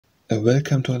A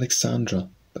Welcome to Alexandra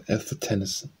by Alfred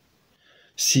Tennyson.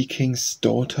 Sea King's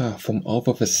daughter from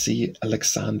over the sea,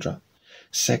 Alexandra.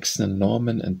 Saxon and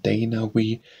Norman and Dane are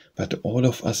we, but all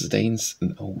of us Danes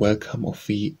in our welcome of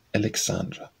thee,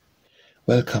 Alexandra.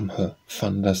 Welcome her,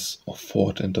 thunders of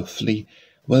fort and of flee,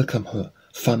 welcome her,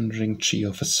 thundering cheer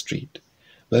of a street.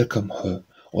 Welcome her,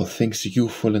 all things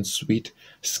youthful and sweet,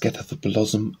 scatter the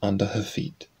blossom under her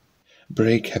feet.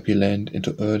 Break, happy land,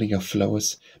 into earlier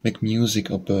flowers, make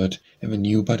music, O bird, in the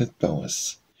new-budded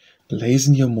bowers.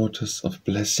 Blazon your mottos of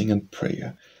blessing and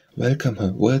prayer. Welcome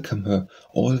her,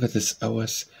 all that is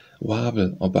ours.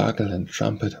 Warble, or bugle, and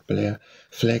trumpet, blare,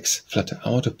 flags flutter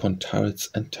out upon turrets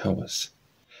and towers.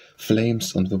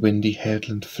 Flames on the windy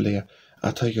headland flare,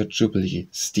 utter your jubilee,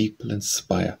 steeple and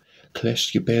spire.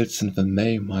 Clash your bells in the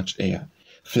May March air.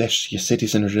 Flash your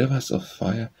cities in rivers of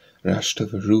fire. Rush to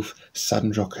the roof,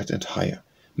 sudden rocket and higher,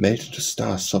 melt into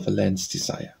stars for the land's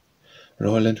desire.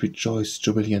 Roll and rejoice,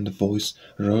 jubilee and voice,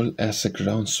 roll as a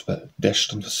groundswell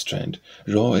dashed on the strand,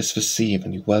 roar as the sea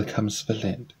when he welcomes the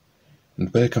land.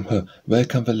 And welcome her,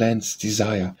 welcome the land's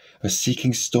desire, the Sea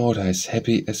King's daughter as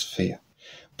happy as fair,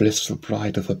 blissful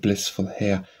bride of a blissful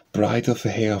hair, bride of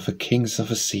the hair of the kings of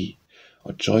the sea.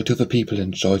 O joy to the people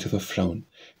and joy to the throne,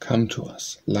 come to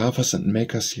us, love us and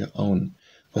make us your own.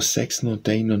 For Saxon or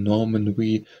Dane or Norman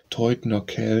we, Teuton or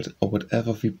Celt or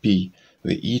whatever we be,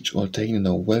 we each ordain in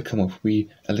our welcome of we,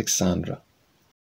 Alexandra.